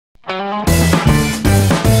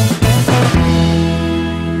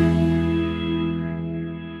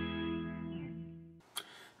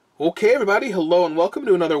Okay, everybody, hello and welcome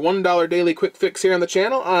to another $1 Daily Quick Fix here on the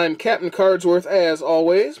channel. I'm Captain Cardsworth, as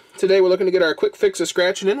always. Today we're looking to get our quick fix of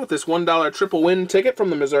scratching in with this $1 triple win ticket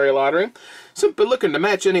from the Missouri Lottery. Simply looking to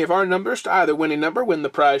match any of our numbers to either winning number, win the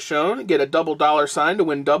prize shown, get a double dollar sign to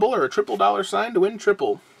win double, or a triple dollar sign to win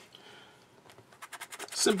triple.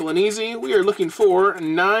 Simple and easy. We are looking for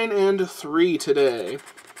 9 and 3 today.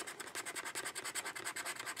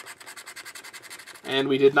 And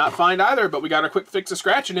we did not find either, but we got our quick fix of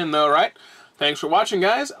scratching in though, right? Thanks for watching,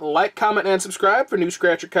 guys. Like, comment, and subscribe for new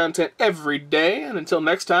scratcher content every day. And until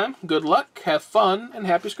next time, good luck, have fun, and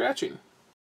happy scratching.